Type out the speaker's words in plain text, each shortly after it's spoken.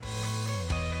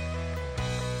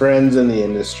Friends in the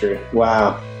industry.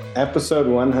 Wow. Episode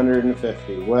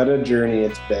 150. What a journey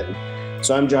it's been.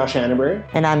 So I'm Josh Hannaberry.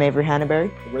 And I'm Avery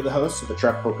Hannaberry. We're the hosts of the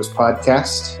Truck Focus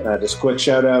podcast. Just a quick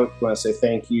shout out. I want to say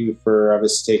thank you for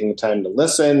obviously taking the time to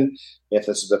listen. If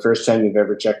this is the first time you've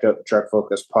ever checked out the Truck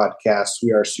Focus podcast,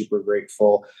 we are super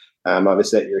grateful.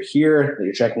 Obviously that you're here, that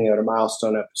you're checking out a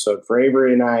milestone episode for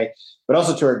Avery and I, but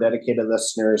also to our dedicated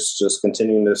listeners, just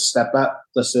continuing to step up,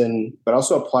 listen, but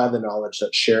also apply the knowledge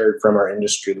that's shared from our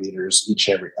industry leaders each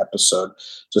and every episode.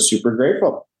 So super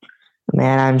grateful.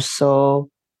 Man, I'm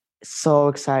so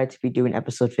excited to be doing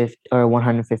episode 50 or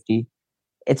 150.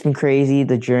 It's been crazy,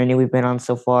 the journey we've been on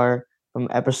so far from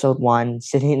episode 1,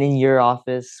 sitting in your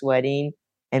office, sweating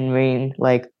and being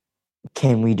like,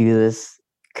 can we do this?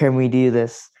 Can we do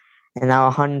this? And now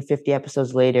 150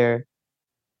 episodes later,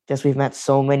 just we've met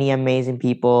so many amazing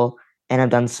people and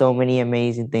have done so many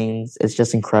amazing things. It's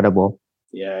just incredible.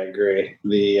 Yeah, I agree.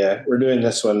 We're doing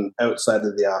this one outside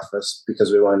of the office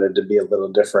because we wanted to be a little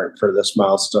different for this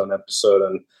milestone episode.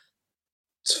 And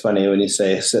it's funny when you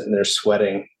say sitting there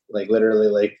sweating, like literally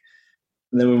like,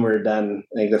 and then when we were done,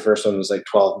 I think the first one was like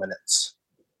 12 minutes,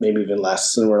 maybe even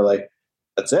less. And we're like,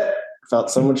 that's it.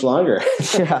 Felt so much longer.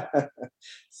 Yeah.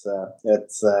 So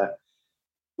it's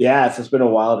been a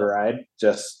wild ride.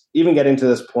 Just even getting to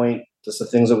this point, just the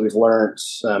things that we've learned.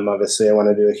 Obviously, I want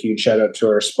to do a huge shout out to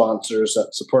our sponsors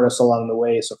that support us along the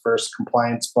way. So first,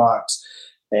 Compliance Box.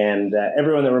 And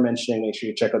everyone that we're mentioning, make sure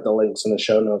you check out the links in the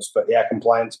show notes. But yeah,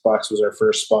 Compliance Box was our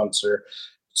first sponsor.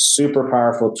 Super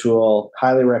powerful tool.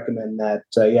 Highly recommend that.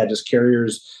 Just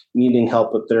carriers needing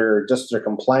help with their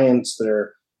compliance,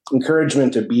 their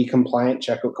encouragement to be compliant.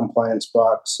 Check out Compliance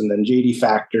Box. And then JD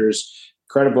Factors,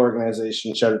 incredible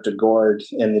organization. Shout out to Gord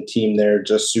and the team there.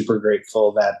 Just super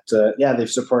grateful that, they've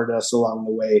supported us along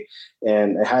the way.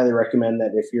 And I highly recommend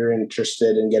that if you're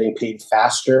interested in getting paid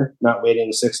faster, not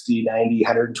waiting 60, 90,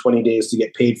 120 days to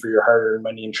get paid for your hard-earned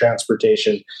money in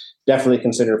transportation, definitely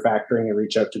consider factoring and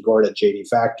reach out to Gord at JD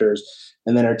Factors.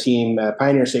 And then our team,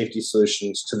 Pioneer Safety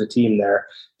Solutions, to the team there.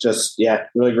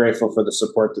 Really grateful for the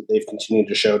support that they've continued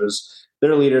to show us.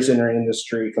 They're leaders in our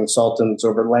industry, consultants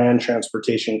over land,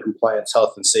 transportation, compliance,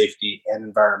 health and safety, and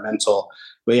environmental.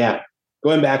 But yeah,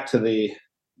 going back to the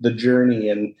journey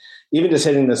and even just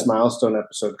hitting this milestone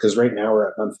episode, because right now we're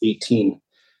at month 18.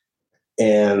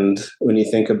 And when you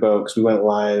think about, because we went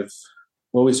live,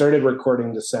 we started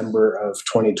recording December of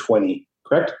 2020,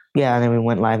 correct? Yeah, and then we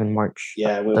went live in March.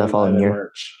 Yeah, we went live in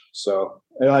March. So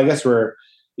I guess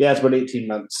it's about 18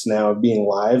 months now of being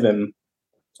live and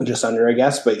just under, I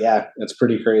guess. But yeah, it's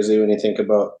pretty crazy when you think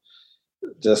about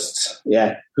just,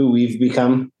 who we've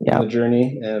become in the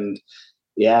journey. And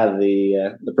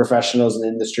the professionals and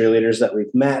industry leaders that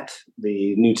we've met,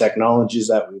 the new technologies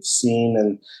that we've seen.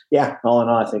 And all in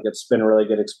all, I think it's been a really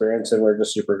good experience. And we're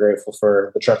just super grateful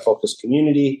for the Truck Focus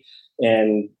community.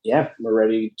 And we're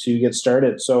ready to get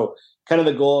started. So kind of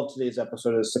the goal of today's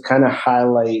episode is to kind of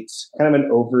highlight kind of an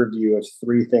overview of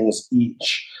 3 things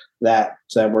each that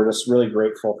we're just really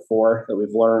grateful for, that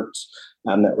we've learned,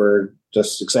 that we're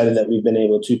just excited that we've been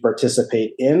able to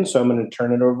participate in. So I'm going to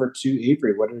turn it over to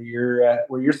Avery. What are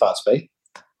your thoughts, babe?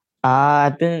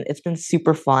 It's been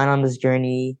super fun on this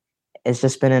journey. It's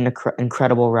just been an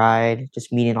incredible ride,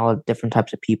 just meeting all the different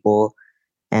types of people.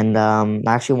 And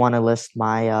I actually want to list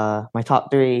my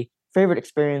top 3 favorite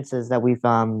experiences that we've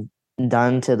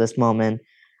done to this moment.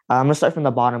 I'm going to start from the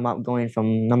bottom up, going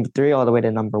from number 3 all the way to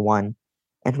number 1.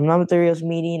 And from number 3, I was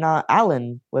meeting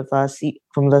Alan from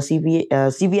the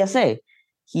CVSA.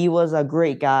 He was a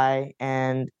great guy,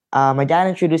 and my dad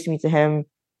introduced me to him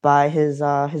by his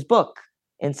book,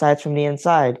 Insights from the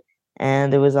Inside.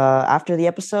 And it was after the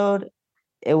episode,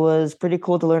 it was pretty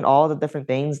cool to learn all the different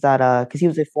things that because he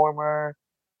was a former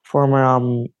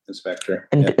inspector,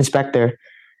 inspector,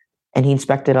 and he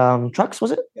inspected trucks.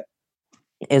 Was it? Yeah.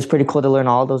 It was pretty cool to learn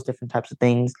all those different types of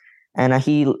things. And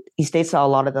he states a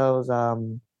lot of those a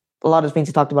lot of things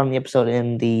he talked about in the episode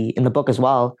in the book as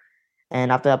well.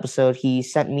 And after the episode, he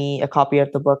sent me a copy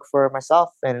of the book for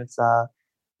myself, and it's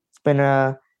been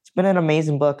an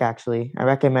amazing book. Actually, I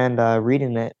recommend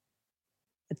reading it.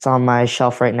 It's on my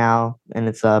shelf right now, and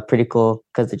it's pretty cool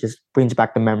because it just brings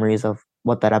back the memories of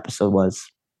what that episode was.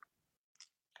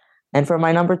 And for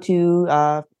my number 2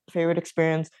 favorite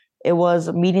experience, it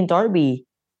was meeting Darby.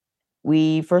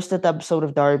 We first did the episode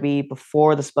of Darby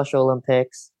before the Special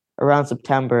Olympics around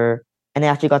September, and I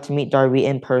actually got to meet Darby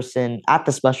in person at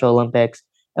the Special Olympics,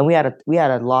 and we had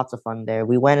lots of fun there.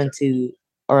 We went into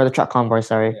the truck convoy.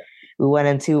 Sorry, we went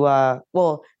into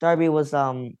Darby was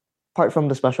part from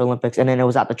the Special Olympics, and then it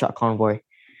was at the truck convoy,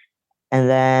 and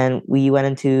then we went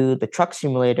into the truck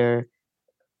simulator,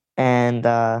 and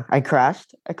I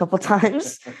crashed a couple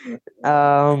times.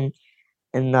 And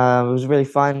it was really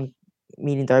fun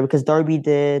meeting Darby because Darby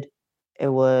did I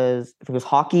think it was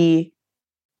hockey,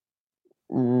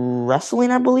 wrestling,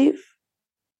 I believe.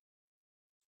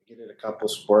 He did a couple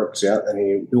sports, yeah, and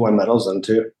he won medals in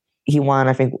too. He won,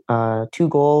 I think, 2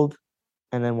 gold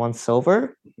and then 1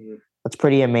 silver. Mm-hmm. That's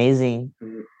pretty amazing.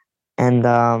 Mm-hmm.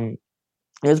 And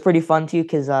it was pretty fun too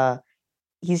because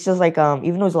he's just like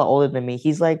even though he's a lot older than me,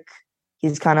 he's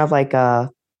kind of like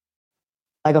a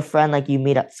friend like you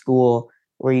meet at school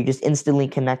where you just instantly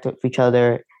connect with each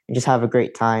other and just have a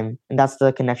great time. And that's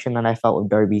the connection that I felt with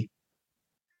Darby.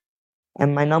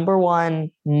 And my number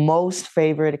one most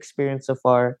favorite experience so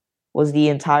far was the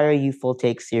entire Youthful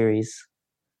Take series.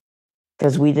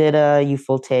 Because we did a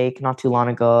Youthful Take not too long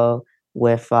ago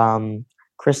with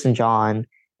Chris and John,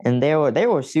 and they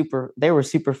were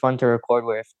super fun to record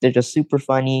with. They're just super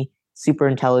funny, super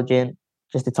intelligent.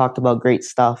 Just they talked about great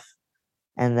stuff.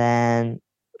 And then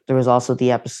there was also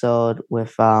the episode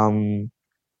with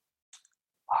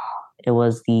it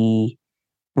was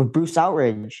with Bruce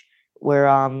Outridge, where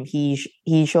he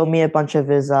showed me a bunch of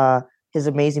his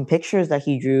amazing pictures that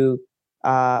he drew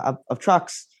of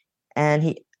trucks, and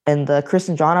he in the Chris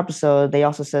and John episode they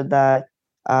also said that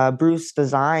Bruce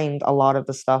designed a lot of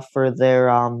the stuff for their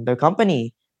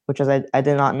company, which I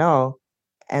did not know,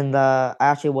 and I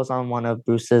actually was on one of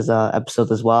Bruce's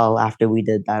episodes as well after we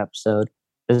did that episode.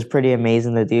 It was pretty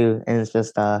amazing to do, and it's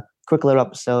just a quick little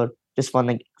episode, just fun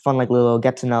like little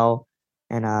get to know,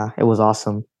 and it was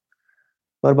awesome.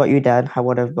 What about you, Dad? How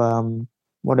what have been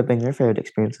your favorite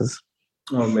experiences?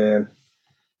 Oh man,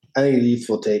 I think the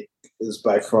Youthful Take is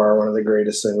by far one of the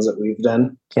greatest things that we've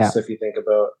done. Yeah. So if you think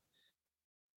about,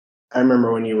 I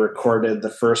remember when you recorded the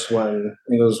first one, I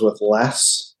think it was with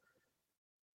Les.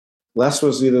 Les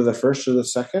was either the first or the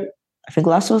second. I think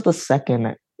Les was the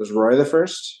second. Was Roy the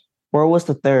first? Or was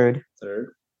the third?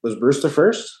 Third. Was Bruce the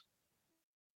first?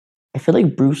 I feel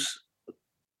like Bruce.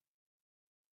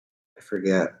 I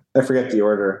forget the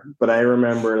order, but I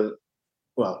remember,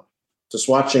 well, just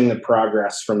watching the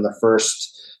progress from the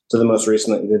first to the most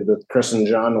recent that you did with Chris and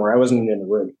John, where I wasn't even in the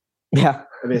room. Yeah.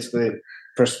 I basically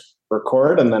pressed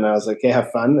record, and then I was like, hey,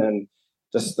 have fun. And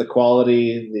just the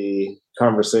quality, the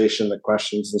conversation, the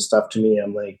questions and stuff, to me,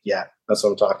 I'm like, yeah, that's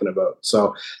what I'm talking about.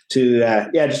 So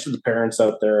just to the parents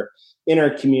out there in our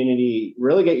community,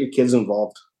 really get your kids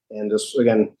involved. And just,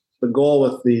 again, the goal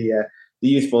with the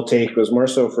Youthful Take was more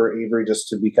so for Avery just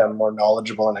to become more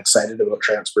knowledgeable and excited about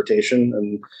transportation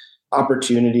and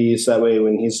opportunities. That way,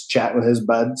 when he's chatting with his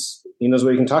buds, he knows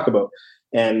what he can talk about.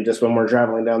 And just when we're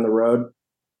traveling down the road,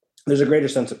 there's a greater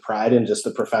sense of pride in just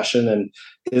the profession. And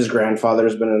his grandfather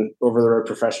has been an over-the-road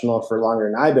professional for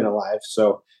longer than I've been alive.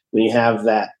 So when you have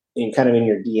that in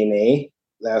your DNA,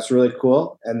 that's really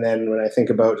cool. And then when I think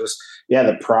about just,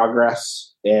 the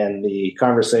progress and the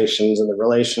conversations and the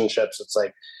relationships, it's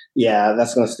like, yeah,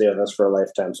 that's going to stay with us for a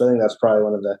lifetime. So I think that's probably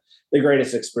one of the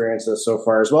greatest experiences so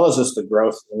far, as well as just the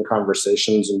growth in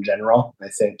conversations in general. I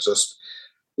think just,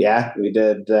 we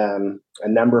did a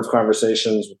number of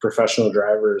conversations with professional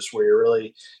drivers where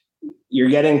you're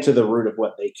getting to the root of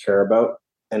what they care about.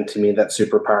 And to me, that's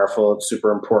super powerful. It's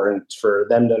super important for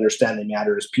them to understand they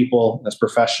matter as people, as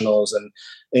professionals. And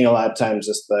I think a lot of times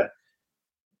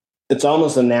it's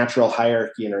almost a natural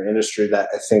hierarchy in our industry that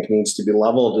I think needs to be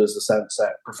leveled, is the sense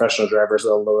that professional drivers are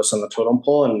the lowest on the totem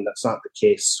pole. And that's not the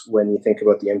case when you think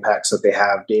about the impacts that they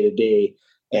have day to day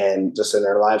and just in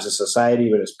their lives as society,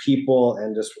 but as people.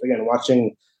 And just, again,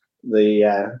 watching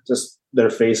just their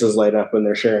faces light up when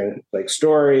they're sharing like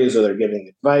stories or they're giving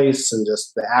advice, and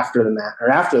just after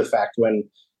the fact, when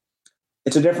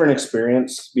it's a different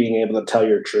experience being able to tell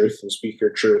your truth and speak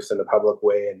your truth in a public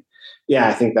way. And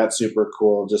I think that's super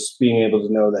cool. Just being able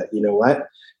to know that, you know what,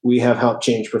 we have helped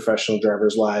change professional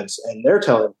drivers' lives, and they're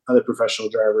telling other professional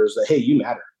drivers that, hey, you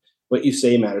matter. What you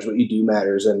say matters, what you do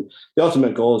matters. And the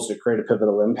ultimate goal is to create a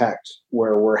pivotal impact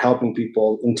where we're helping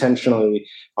people intentionally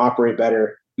operate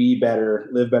better, be better,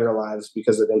 live better lives,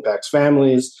 because it impacts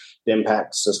families, it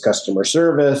impacts us customer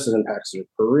service, it impacts their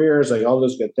careers, like all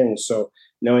those good things. So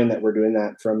knowing that we're doing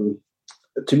that from,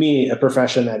 to me, a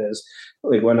profession that is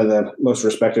like one of the most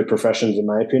respected professions, in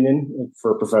my opinion,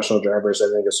 for professional drivers, I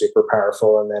think is super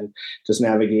powerful. And then just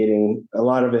navigating a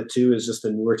lot of it too is just the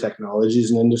newer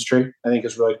technologies in industry. I think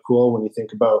is really cool when you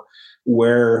think about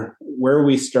where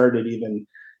we started even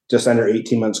just under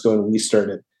 18 months ago when we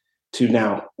started to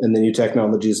now, and the new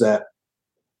technologies that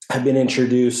have been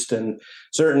introduced and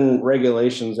certain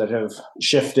regulations that have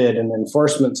shifted and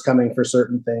enforcement's coming for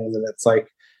certain things. And it's like,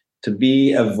 to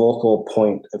be a vocal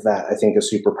point of that, I think is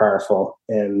super powerful.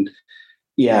 And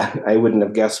yeah, I wouldn't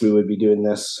have guessed we would be doing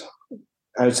this.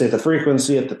 I would say the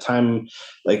frequency at the time,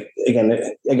 like, again,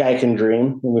 a guy can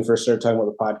dream. When we first started talking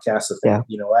about the podcast, I think,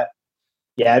 you know what?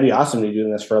 Yeah, it'd be awesome to be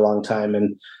doing this for a long time.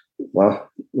 And well,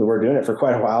 we're doing it for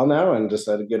quite a while now, and just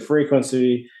at a good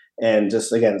frequency. And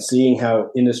just, again, seeing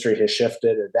how industry has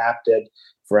shifted, adapted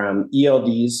from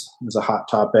ELDs as a hot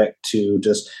topic to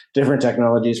just different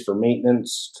technologies for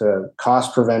maintenance, to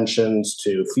cost preventions,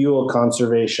 to fuel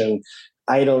conservation,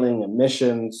 idling,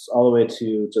 emissions, all the way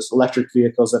to just electric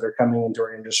vehicles that are coming into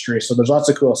our industry. So there's lots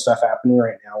of cool stuff happening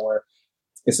right now where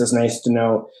it's just nice to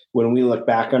know when we look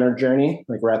back on our journey,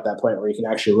 like we're at that point where you can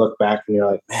actually look back and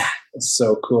you're like, man, it's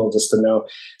so cool just to know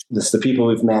this, the people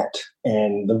we've met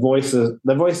and the voice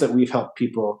that we've helped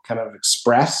people kind of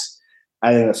express.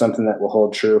 I think that's something that will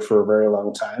hold true for a very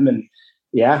long time. And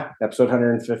yeah, episode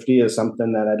 150 is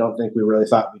something that I don't think we really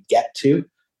thought we'd get to.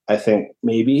 I think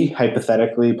maybe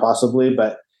hypothetically, possibly,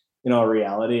 but in all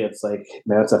reality, it's like,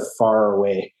 man, it's a far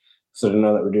away. So to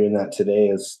know that we're doing that today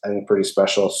is, I think, pretty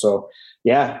special. So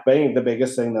yeah, but I think the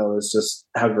biggest thing though is just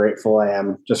how grateful I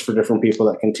am just for different people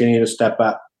that continue to step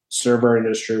up, serve our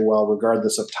industry well,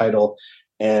 regardless of title,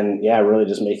 and yeah, really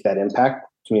just make that impact.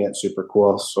 To me, that's super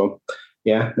cool. So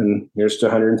yeah, and here's to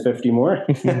 150 more.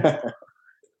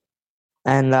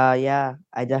 And yeah,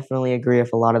 I definitely agree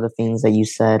with a lot of the things that you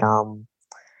said.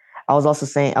 I was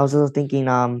also thinking,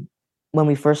 when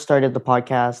we first started the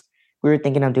podcast, we were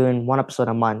thinking of doing one episode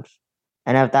a month.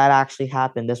 And if that actually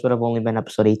happened, this would have only been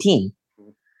episode 18.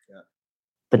 Yeah.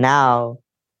 But now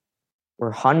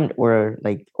we're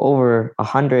like over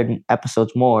 100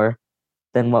 episodes more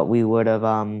than what we would have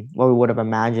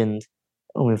imagined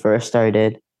when we first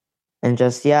started. And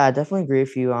just, yeah, I definitely agree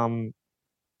with you.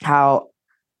 How,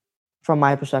 from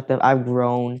my perspective, I've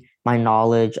grown my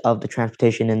knowledge of the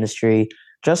transportation industry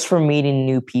just from meeting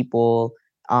new people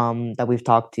that we've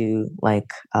talked to,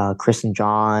 like Chris and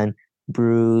John,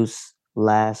 Bruce,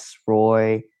 Les,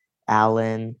 Roy,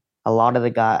 Alan, a lot of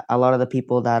the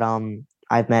people that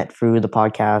I've met through the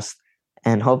podcast,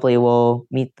 and hopefully we'll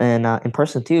meet them in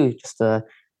person too, just to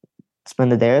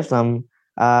spend the day with them.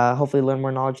 Hopefully learn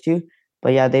more knowledge too.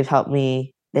 But yeah, they've helped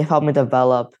me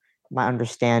develop my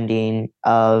understanding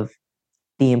of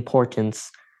the importance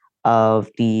of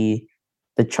the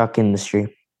truck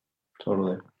industry.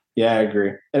 Totally. Yeah, I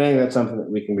agree. And I think that's something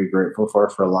that we can be grateful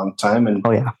for a long time. And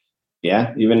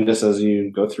yeah, even just as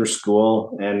you go through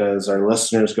school and as our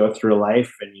listeners go through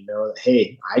life, and you know that,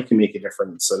 hey, I can make a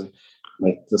difference. And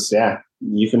like this, yeah,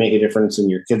 you can make a difference in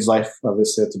your kid's life.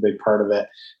 Obviously, that's a big part of it.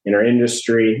 In our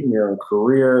industry, in your own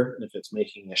career, if it's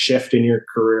making a shift in your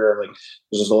career, like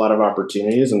there's just a lot of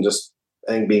opportunities. And just,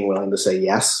 I think, being willing to say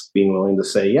yes, being willing to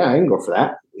say, yeah, I can go for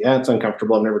that. Yeah, it's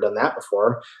uncomfortable. I've never done that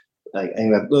before. Like, I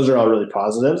think that those are all really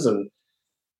positives. And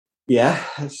yeah,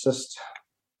 it's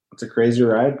a crazy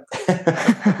ride.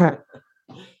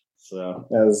 So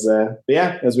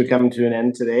as we come to an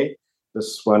end today,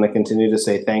 just want to continue to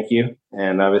say thank you.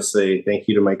 And obviously thank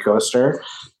you to my co-star,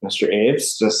 Mr.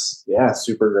 Aves. Just, yeah,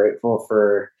 super grateful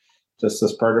for just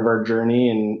this part of our journey,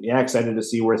 and yeah, excited to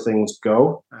see where things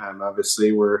go.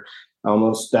 Obviously we're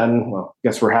almost done. Well, I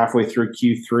guess we're halfway through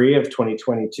Q3 of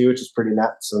 2022, which is pretty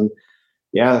nuts. And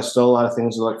yeah, there's still a lot of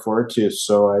things to look forward to.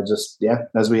 So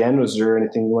as we end, was there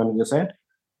anything you wanted to say?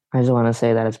 I just want to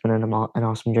say that it's been an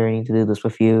awesome journey to do this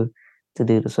with you, to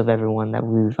do this with everyone that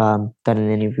we've done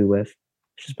an interview with.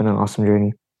 It's just been an awesome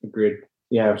journey. Agreed.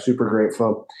 Yeah, I'm super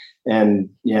grateful. And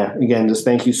yeah, again, just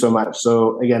thank you so much.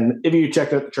 So again, if you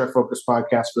checked out the Truck Focus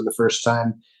podcast for the first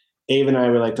time, Abe and I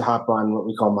would like to hop on what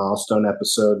we call milestone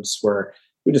episodes, where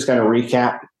we just kind of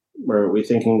recap, where we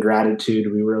think in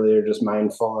gratitude. We really are just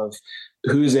mindful of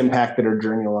who's impacted our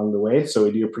journey along the way. So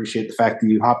we do appreciate the fact that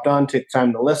you hopped on, take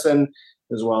time to listen,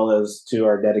 as well as to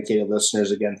our dedicated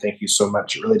listeners. Again, thank you so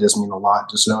much. It really does mean a lot,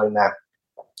 just knowing that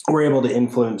we're able to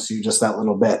influence you just that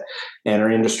little bit, and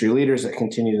our industry leaders that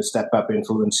continue to step up,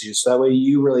 influence you. So that way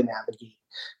you really navigate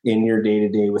in your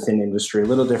day-to-day within industry a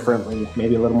little differently,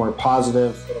 maybe a little more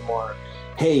positive, a little more,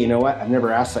 hey, you know what? I've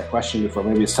never asked that question before.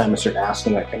 Maybe it's time to start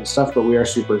asking that kind of stuff, but we are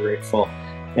super grateful.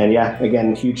 And yeah,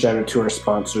 again, huge shout out to our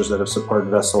sponsors that have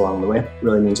supported us along the way. It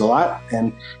really means a lot.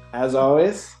 And as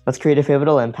always, let's create a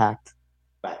pivotal impact.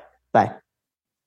 Bye. Bye.